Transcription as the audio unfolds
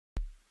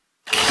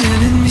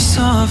killing me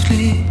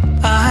softly.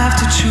 I have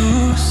to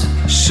choose.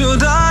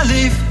 Should I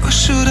leave or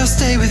should I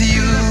stay with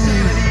you?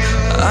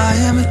 I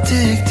am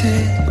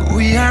addicted,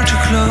 we are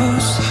too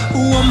close.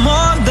 One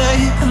more day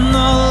and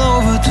I'll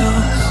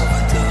overdose.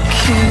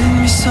 Killing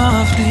me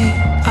softly,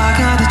 I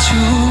gotta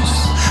choose.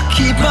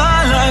 Keep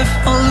my life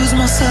or lose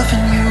myself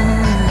in you.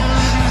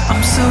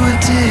 I'm so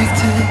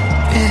addicted,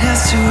 it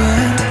has to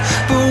end.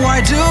 But why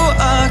do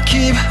I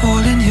keep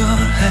holding your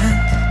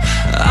hand?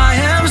 I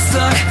am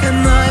stuck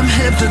and I'm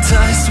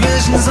hypnotized.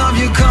 Visions of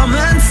you come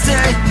and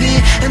stay the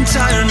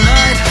entire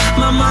night.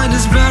 My mind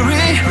is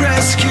buried,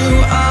 rescue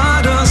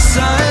out of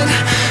sight.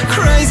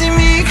 Crazy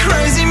me,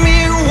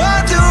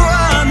 what do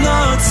I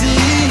not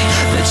see?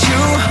 That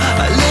you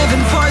are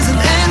living poison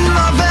in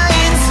my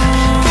veins.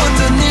 Put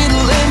the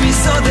needle in me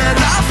so that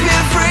I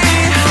feel free.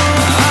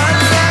 I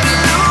let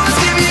loose,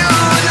 give you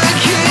the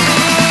key.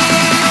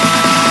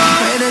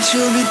 Pray that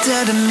you'll be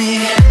dead to me.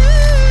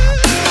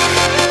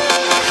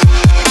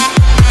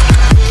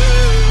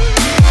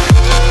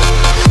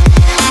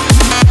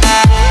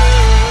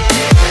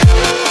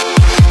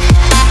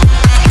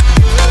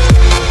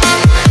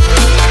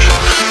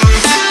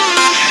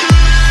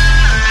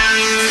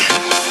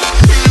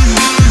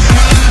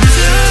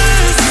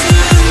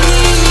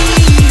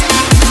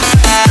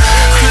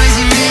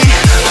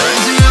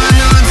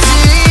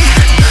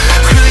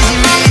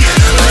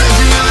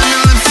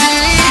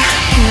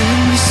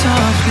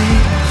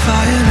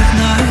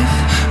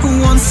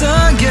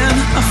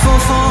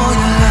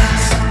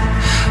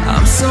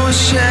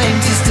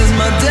 Ashamed, this is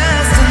my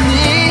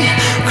destiny.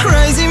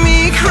 Crazy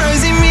me,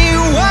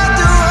 what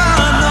do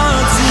I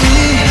not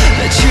see?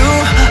 That you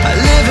are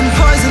living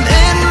poison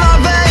in my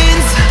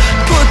veins.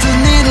 Put the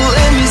needle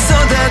in me so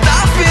that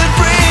I feel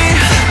free.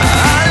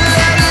 I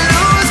let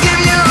loose,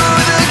 give you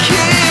the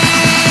key.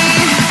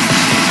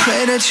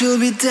 Pray that you'll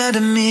be dead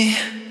to me.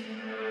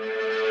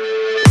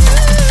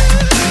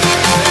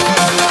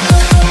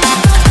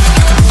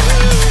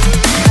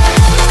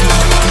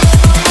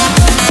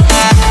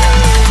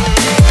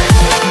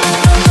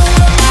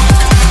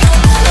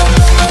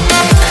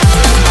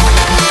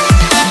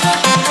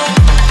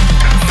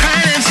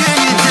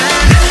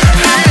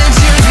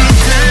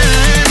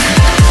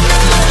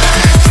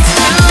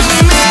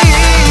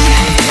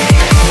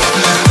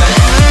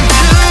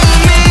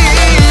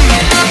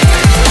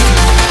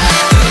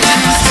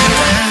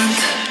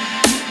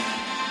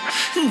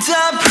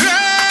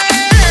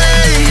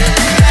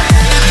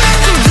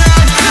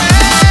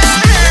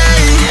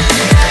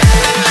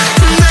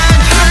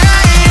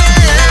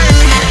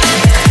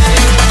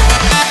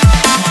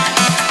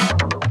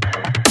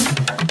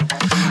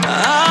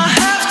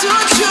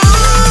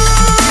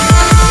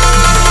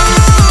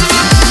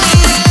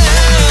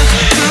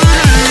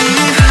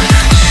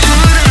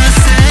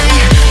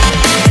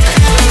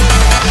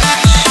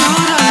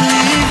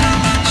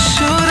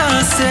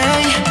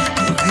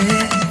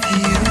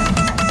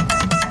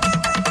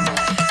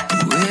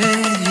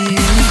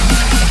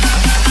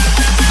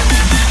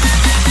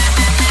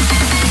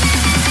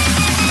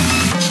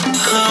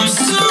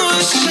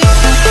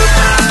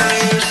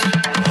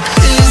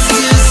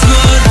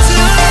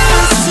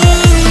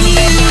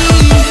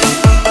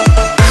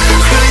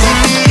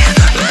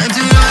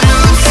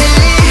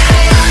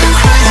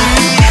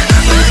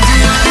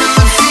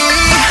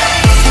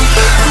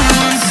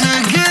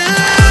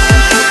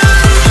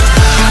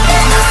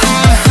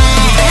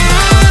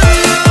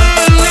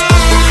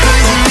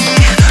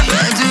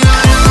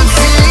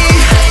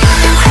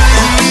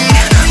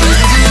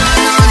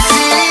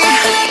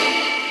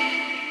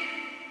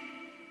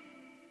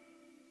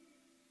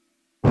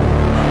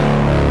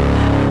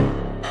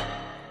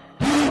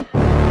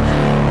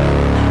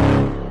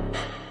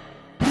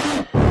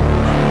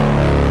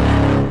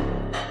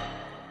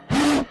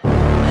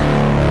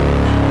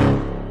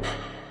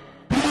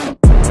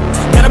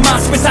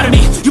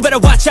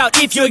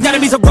 If your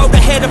enemy's a road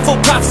ahead of full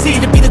prophecy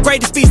to be the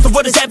greatest beast the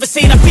world has ever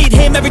seen. I feed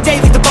him every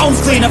day like the bones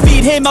clean. I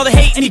feed him all the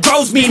hate and he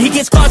grows me. And he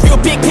gets claws real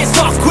big, pissed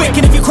off quick.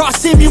 And if you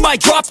cross him, you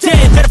might drop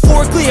dead.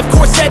 Metaphorically, of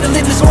course,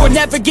 settling this war.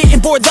 Never getting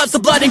bored, loves the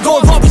blood and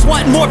gore. Always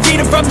wanting more,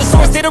 feeding from the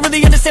source. They don't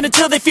really understand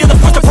until they feel the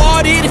force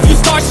departed. If you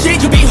start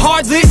shit, you'll be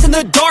heartless in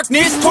the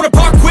darkness. Torn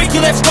apart quick,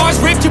 you left scars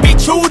ripped. You'll be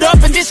chewed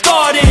up and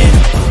discarded.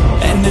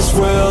 And this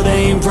world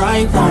ain't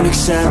right, won't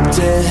accept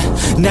it.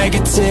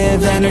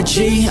 Negative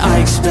energy, I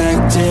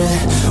expect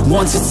it.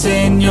 Once it's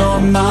in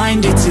your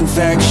mind, it's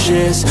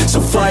infectious.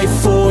 So fight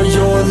for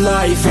your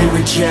life and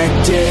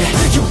reject it.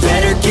 You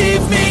better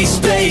give me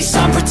space,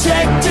 I'm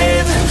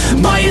protective.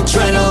 My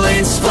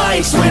adrenaline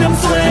spikes when I'm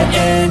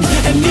threatened.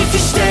 And if you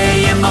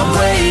stay in my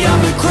way,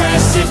 I'm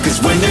aggressive.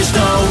 Cause when there's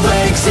no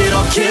exit,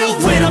 I'll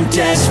kill when I'm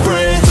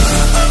desperate.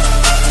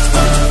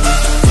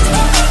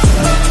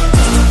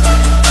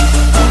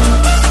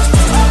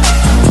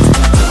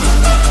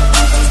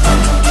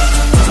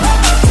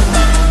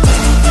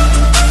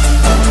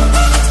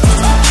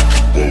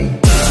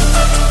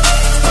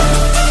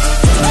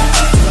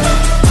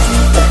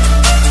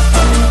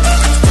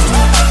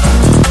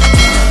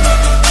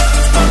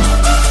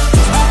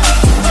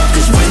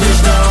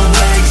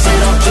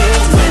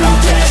 When I'm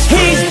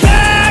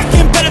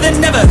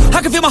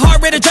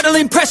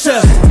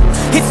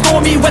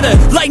weather,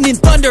 lightning,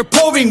 thunder,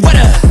 pouring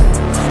weather.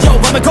 Yo,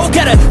 I'm a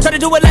go-getter, try to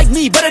do it like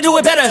me, but I do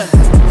it better.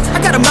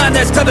 I got a mind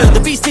that's clever, the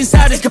beast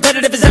inside is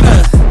competitive as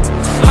ever.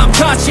 I'm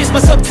conscious, my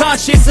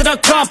subconscious, an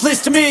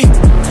accomplice to me.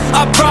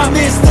 I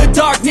promise the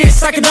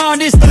darkness, I can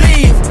honest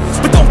believe.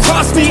 But don't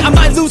cross me, I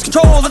might lose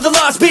control of the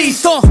lost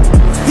beast.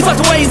 He's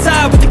locked away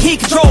inside with the key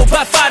controlled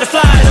by fight or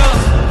flight.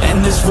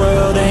 And this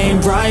world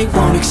ain't right,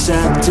 won't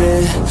accept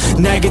it.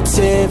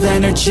 Negative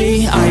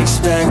energy, I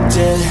expect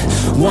it.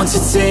 Once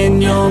it's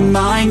in your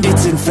mind,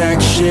 it's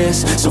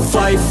infectious. So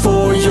fight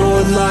for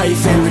your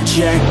life and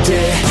reject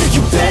it.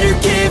 You better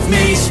give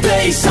me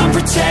space, I'm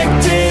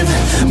protective.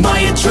 My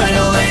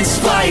adrenaline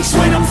spikes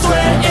when I'm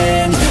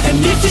threatened. And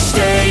if you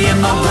stay in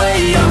my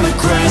way, I'm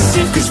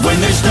aggressive. Cause when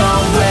there's no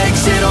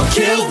exit, I'll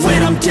kill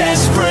when I'm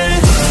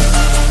desperate.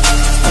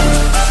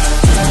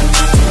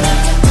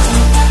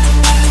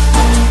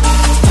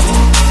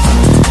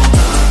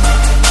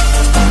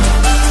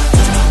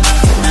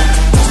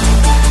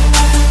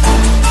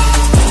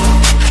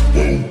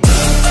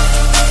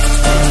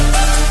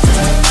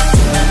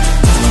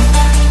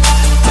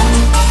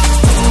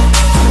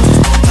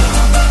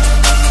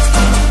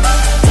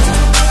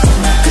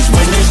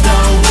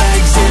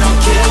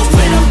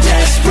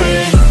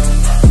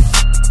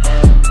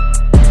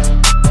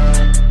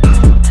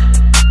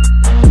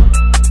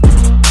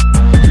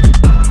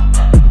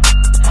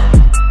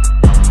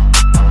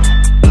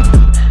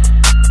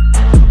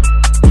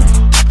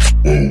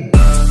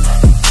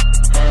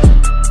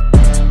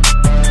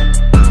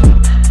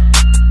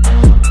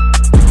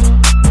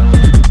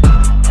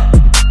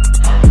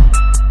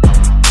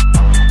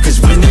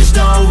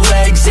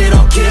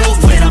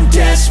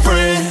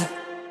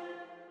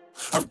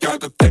 I've got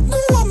the techno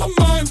on my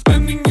mind,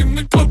 standing in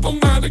the club all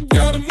night. I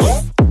gotta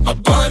move my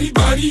body,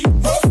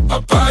 move my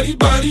body.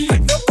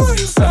 Ain't nobody